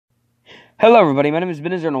Hello everybody, my name is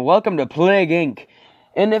Benizzor and welcome to Plague.inc.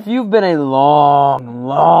 And if you've been a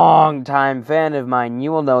long time fan of mine,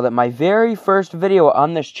 you will know that my very first video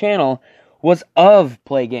on this channel was of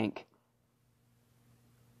Plague.inc.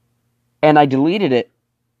 And I deleted it,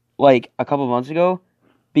 like, a couple months ago,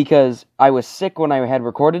 because I was sick when I had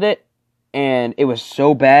recorded it, and it was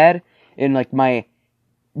so bad, and, like,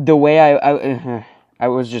 the way I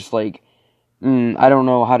was just, like, I don't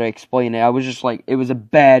know how to explain it. I was just like, it was a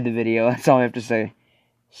bad video. That's all I have to say.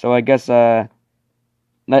 So I guess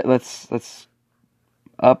let's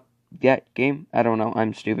up that game. I don't know.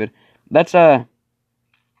 I'm stupid. That's no,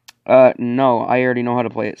 I already know how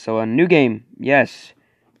to play it. So a new game. Yes.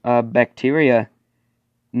 Bacteria.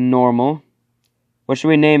 Normal. What should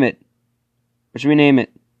we name it? What should we name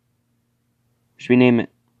it? What should we name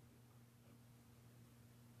it?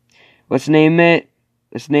 Let's name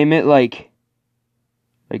it like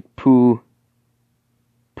poo,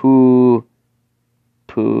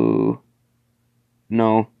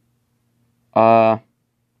 no,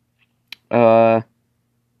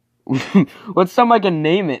 what's something I can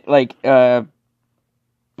name it, like,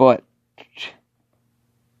 butt,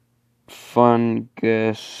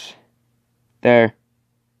 fungus, there,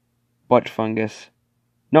 butt fungus,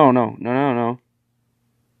 no,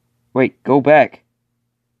 wait, go back,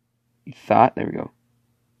 you thought, there we go,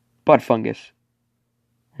 butt fungus.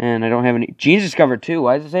 And I don't have any genes discovered too.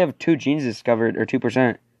 Why does it say I have 2 genes discovered, or 2%? I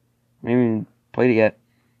haven't even played it yet.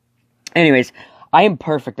 Anyways, I am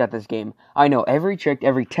perfect at this game. I know every trick,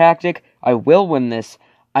 every tactic. I will win this.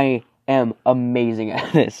 I am amazing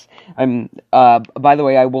at this. By the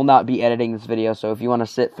way, I will not be editing this video, so if you want to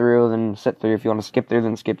sit through, then sit through. If you want to skip through,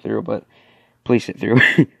 then skip through, but please sit through.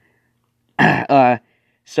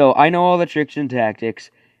 So I know all the tricks and tactics,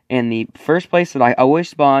 and the first place that I always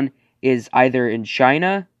spawn is either in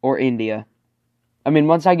China or India. I mean,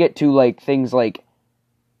 once I get to, like, things like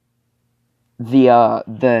the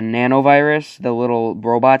nanovirus, the little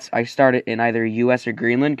robots, I start it in either US or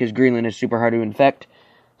Greenland, because Greenland is super hard to infect.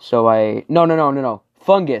 So no.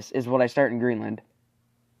 Fungus is what I start in Greenland.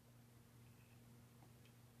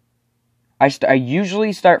 I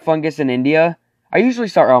usually start fungus in India. I usually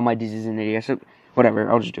start all my diseases in India, so whatever,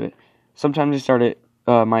 I'll just do it. Sometimes I start it,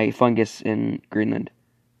 my fungus in Greenland.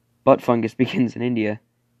 Butt fungus begins in India.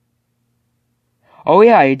 Oh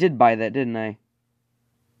yeah, I did buy that, didn't I?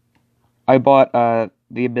 I bought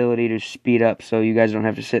the ability to speed up so you guys don't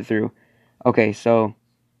have to sit through. Okay, so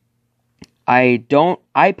I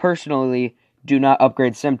personally do not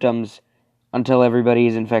upgrade symptoms until everybody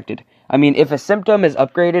is infected. I mean, if a symptom is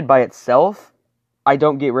upgraded by itself, I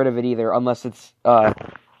don't get rid of it either, unless it's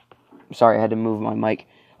sorry, I had to move my mic.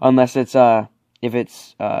 Unless it's if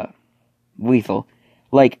it's lethal.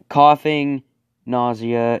 Like coughing,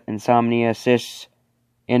 nausea, insomnia, cysts,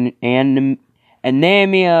 and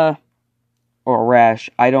anemia, or rash,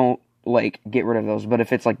 I don't, like, get rid of those. But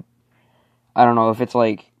if it's, like, I don't know, if it's,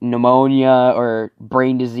 like, pneumonia or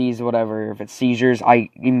brain disease or whatever, if it's seizures, I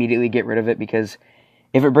immediately get rid of it, because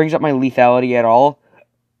if it brings up my lethality at all,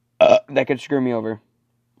 that could screw me over.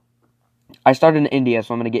 I started in India,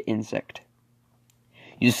 so I'm going to get insect.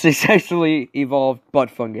 You successfully evolved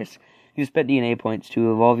butt fungus. You spent DNA points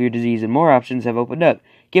to evolve your disease, and more options have opened up.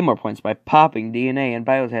 Get more points by popping DNA and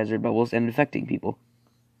biohazard bubbles and infecting people.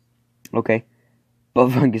 Okay.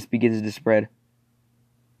 Butt fungus begins to spread.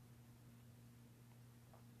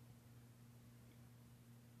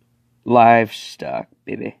 Livestock,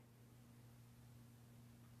 baby.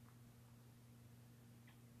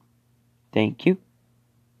 Thank you.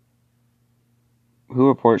 WHO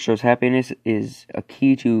report shows happiness is a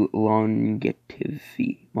key to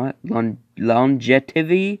longevity. What?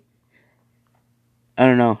 Longevity? I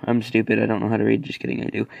don't know. I'm stupid. I don't know how to read. Just kidding. I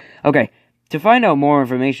do. Okay. To find out more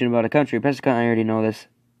information about a country, I already know this.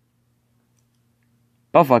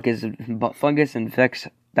 Butt fungus infects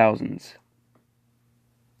thousands.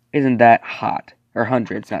 Isn't that hot? Or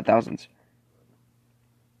hundreds, not thousands.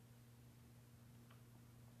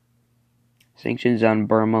 Sanctions on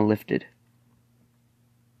Burma lifted.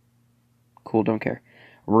 Cool, don't care.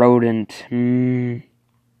 Rodent. Man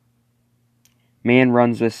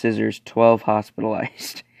runs with scissors. 12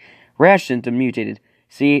 hospitalized. Rash symptom mutated.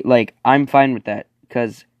 See, like, I'm fine with that.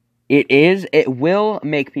 Because it will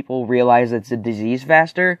make people realize it's a disease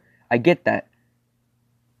faster. I get that.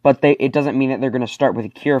 But it doesn't mean that they're going to start with a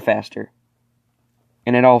cure faster.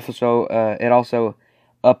 And it also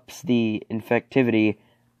ups the infectivity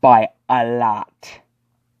by a lot.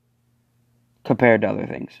 Compared to other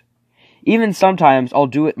things. Even sometimes I'll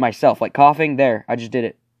do it myself, like coughing, there, I just did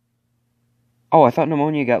it. Oh, I thought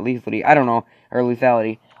pneumonia got lethality. I don't know, or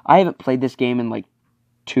lethality. I haven't played this game in, like,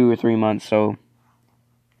 2 or 3 months, so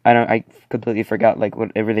I completely forgot like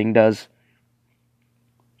what everything does.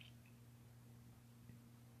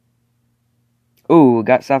 Ooh,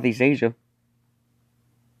 got Southeast Asia.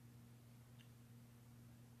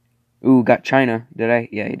 Ooh, got China. Did I?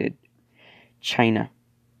 Yeah, I did. China.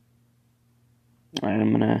 Alright,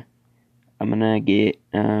 I'm gonna get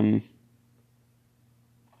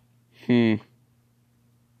Alright,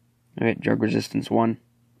 drug resistance 1.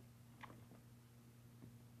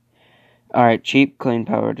 Alright, cheap, clean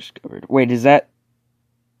power discovered. Wait, does that...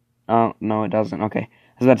 Oh, no, it doesn't. Okay. I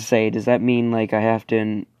was about to say, does that mean, like, I have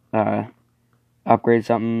to, upgrade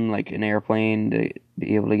something, like an airplane, to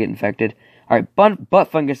be able to get infected? Alright, butt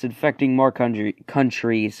fungus infecting more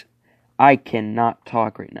countries. I cannot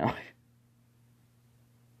talk right now.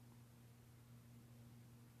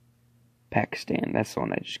 Pakistan, that's the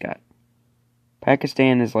one I just got.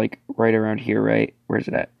 Pakistan is, like, right around here, right? Where's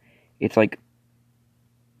it at? It's, like...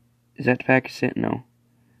 Is that Pakistan? No.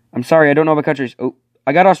 I'm sorry, I don't know about countries. Oh,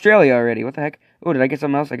 I got Australia already. What the heck? Oh, did I get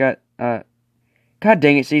something else? I got, God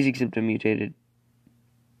dang it, seizing symptom mutated.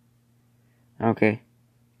 Okay.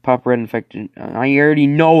 Pop red infected. I already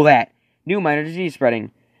know that. New minor disease spreading.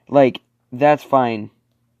 Like, that's fine.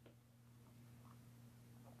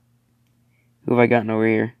 Who have I gotten over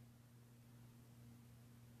here?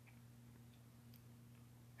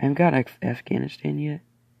 I haven't got Afghanistan yet.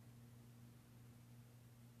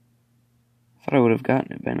 I thought I would have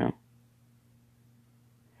gotten it by now.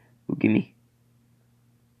 Oh, gimme.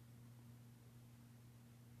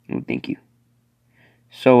 Oh, thank you.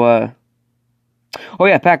 So, oh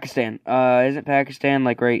yeah, Pakistan. Isn't Pakistan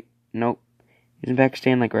like right... Nope. Isn't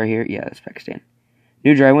Pakistan like right here? Yeah, that's Pakistan.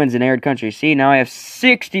 New dry winds in arid country. See, now I have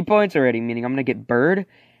 60 points already, meaning I'm going to get bird,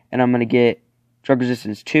 and I'm going to get drug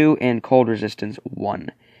resistance 2 and cold resistance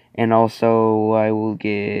 1. And also, I will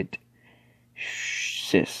get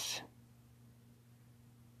cysts.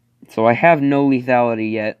 So I have no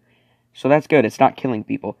lethality yet. So that's good. It's not killing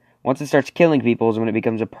people. Once it starts killing people is when it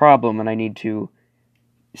becomes a problem and I need to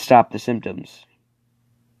stop the symptoms.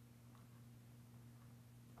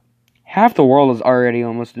 Half the world is already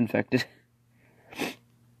almost infected.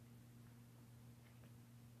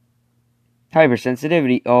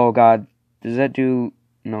 Hypersensitivity. Oh god. Does that do...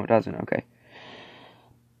 No, it doesn't. Okay.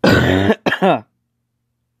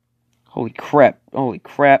 Holy crap. Holy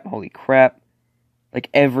crap. Holy crap. Like,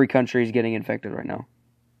 every country is getting infected right now.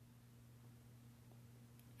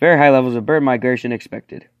 Very high levels of bird migration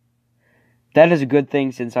expected. That is a good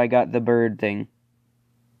thing since I got the bird thing.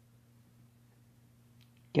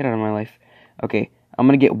 Get out of my life. Okay, I'm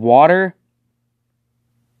going to get water.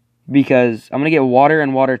 Because, I'm going to get water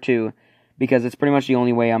and water too. Because it's pretty much the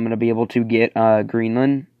only way I'm going to be able to get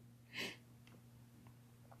Greenland.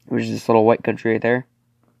 Which is this little white country right there.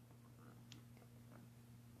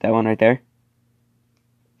 That one right there.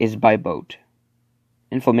 Is by boat.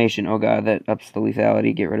 Inflammation, oh god, that ups the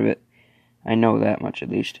lethality, get rid of it. I know that much at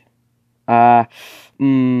least. I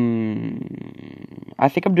think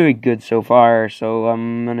I'm doing good so far, so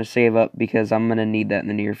I'm gonna save up because I'm gonna need that in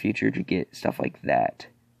the near future to get stuff like that.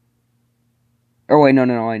 Oh wait,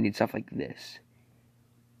 no, I need stuff like this.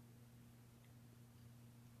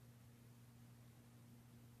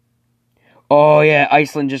 Oh yeah,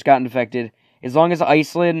 Iceland just got infected. As long as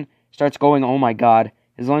Iceland starts going, oh my god.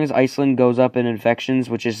 As long as Iceland goes up in infections,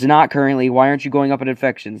 which is not currently, why aren't you going up in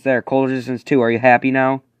infections? There, cold resistance 2. Are you happy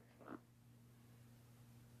now?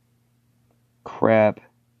 Crap.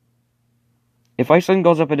 If Iceland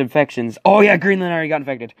goes up in infections... Oh yeah, Greenland already got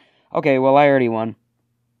infected. Okay, well, I already won.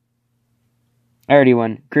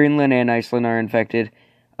 Greenland and Iceland are infected.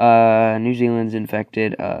 New Zealand's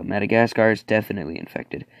infected. Madagascar is definitely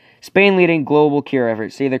infected. Spain leading global cure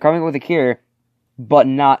efforts. See, they're coming up with a cure, but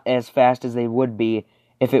not as fast as they would be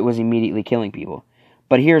if it was immediately killing people.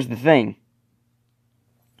 But here's the thing.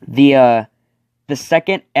 The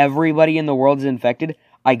second everybody in the world is infected,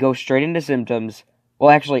 I go straight into symptoms.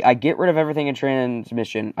 Well, actually, I get rid of everything in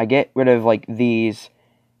transmission. I get rid of, like, these.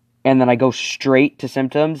 And then I go straight to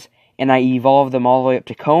symptoms. And I evolve them all the way up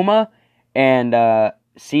to coma. And,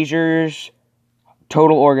 seizures,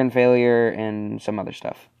 total organ failure, and some other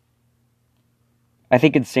stuff. I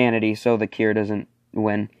think insanity, so the cure doesn't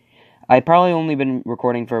win. I've probably only been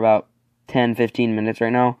recording for about 10-15 minutes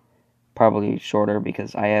right now. Probably shorter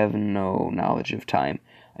because I have no knowledge of time.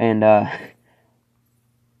 And,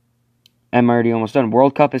 I'm already almost done.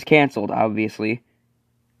 World Cup is canceled, obviously.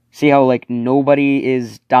 See how, like, nobody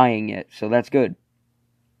is dying yet, so that's good.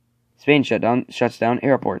 Spain shuts down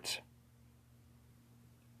airports.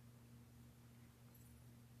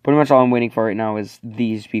 Pretty much all I'm waiting for right now is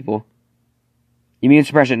these people. Immune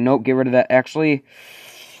suppression. Nope, get rid of that. Actually,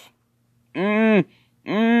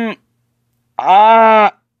 I'm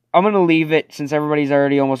gonna leave it since everybody's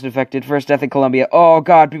already almost infected. First death in Colombia. Oh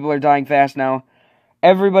god, people are dying fast now.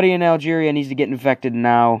 Everybody in Algeria needs to get infected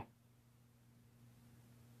now.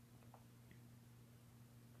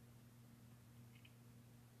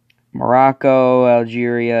 Morocco,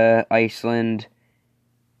 Algeria, Iceland.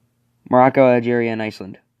 Morocco, Algeria, and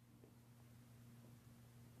Iceland.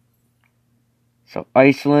 So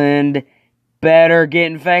Iceland better get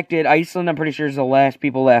infected. Iceland, I'm pretty sure, is the last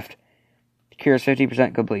people left. The cure is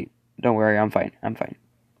 50% complete. Don't worry, I'm fine. I'm fine.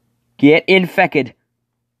 Get infected.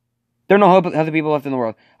 There are no other people left in the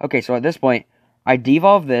world. Okay, so at this point, I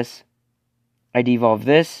devolve this. I devolve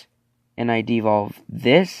this. And I devolve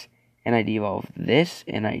this. And I devolve this.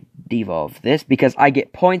 And I devolve this. Because I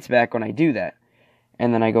get points back when I do that.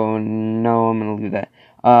 And then I go, no, I'm going to leave that.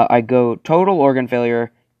 I go total organ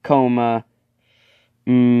failure, coma,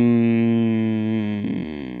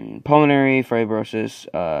 pulmonary fibrosis,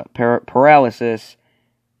 paralysis,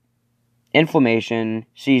 inflammation,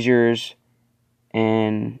 seizures,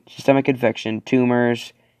 and systemic infection,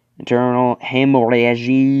 tumors, internal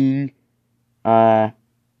hemorrhage. What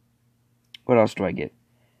else do I get?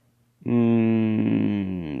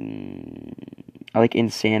 I like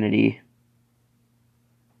insanity.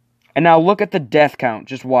 And now look at the death count.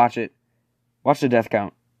 Just watch it. Watch the death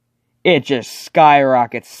count. It just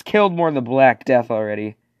skyrockets. Killed more than the Black Death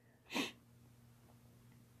already.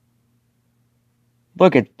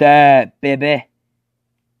 Look at that, baby.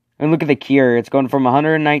 And look at the cure. It's going from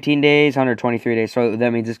 119 days, 123 days. So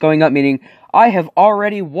that means it's going up, meaning I have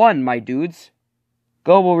already won, my dudes.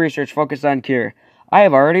 Global research focused on cure. I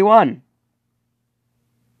have already won.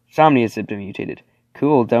 Insomnia symptom mutated.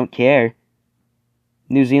 Cool, don't care.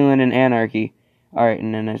 New Zealand and anarchy. Alright,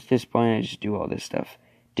 and then at this point, I just do all this stuff.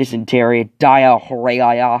 Dysentery,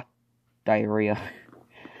 diarrhea.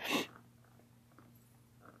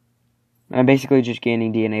 I'm basically just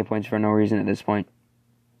gaining DNA points for no reason at this point.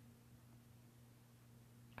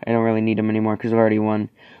 I don't really need them anymore because I've already won.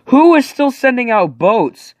 Who is still sending out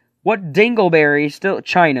boats? What dingleberry still?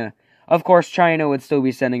 China. Of course, China would still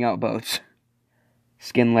be sending out boats.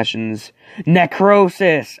 Skin lesions.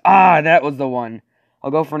 Necrosis! Ah, that was the one. I'll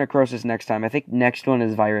go for necrosis next time. I think next one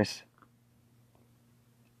is virus.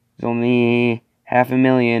 There's only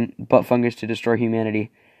 500,000 butt fungus to destroy humanity.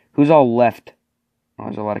 Who's all left? Oh,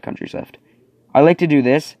 there's a lot of countries left. I like to do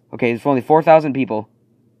this. Okay, there's only 4,000 people.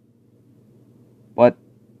 What?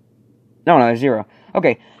 No, there's 0.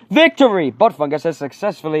 Okay, victory! Butt fungus has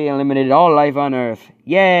successfully eliminated all life on Earth.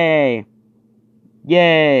 Yay!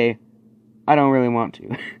 Yay! I don't really want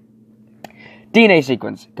to. DNA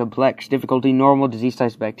sequence. Complex. Difficulty. Normal. Disease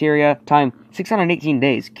types. Bacteria. Time. 618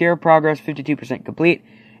 days. Cure progress. 52% complete.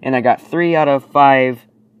 And I got 3 out of 5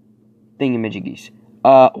 thingamajiggies.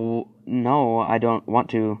 No, I don't want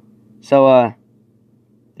to. So,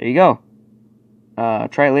 there you go.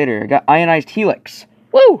 Try it later. I got ionized helix.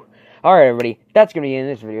 Woo! Alright, everybody. That's going to be it in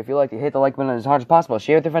this video. If you like it, hit the like button as hard as possible.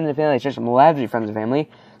 Share with your friends and family. Share some lives with your friends and family.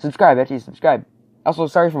 Subscribe after you subscribe. Also,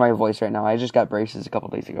 sorry for my voice right now. I just got braces a couple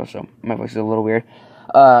days ago, so my voice is a little weird.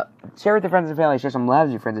 Share with your friends and family. Share some lives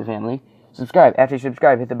with your friends and family. Subscribe. After you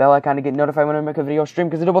subscribe, hit the bell icon to get notified when I make a video stream,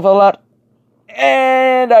 because I do both a lot.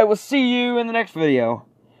 And I will see you in the next video.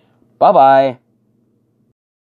 Bye-bye.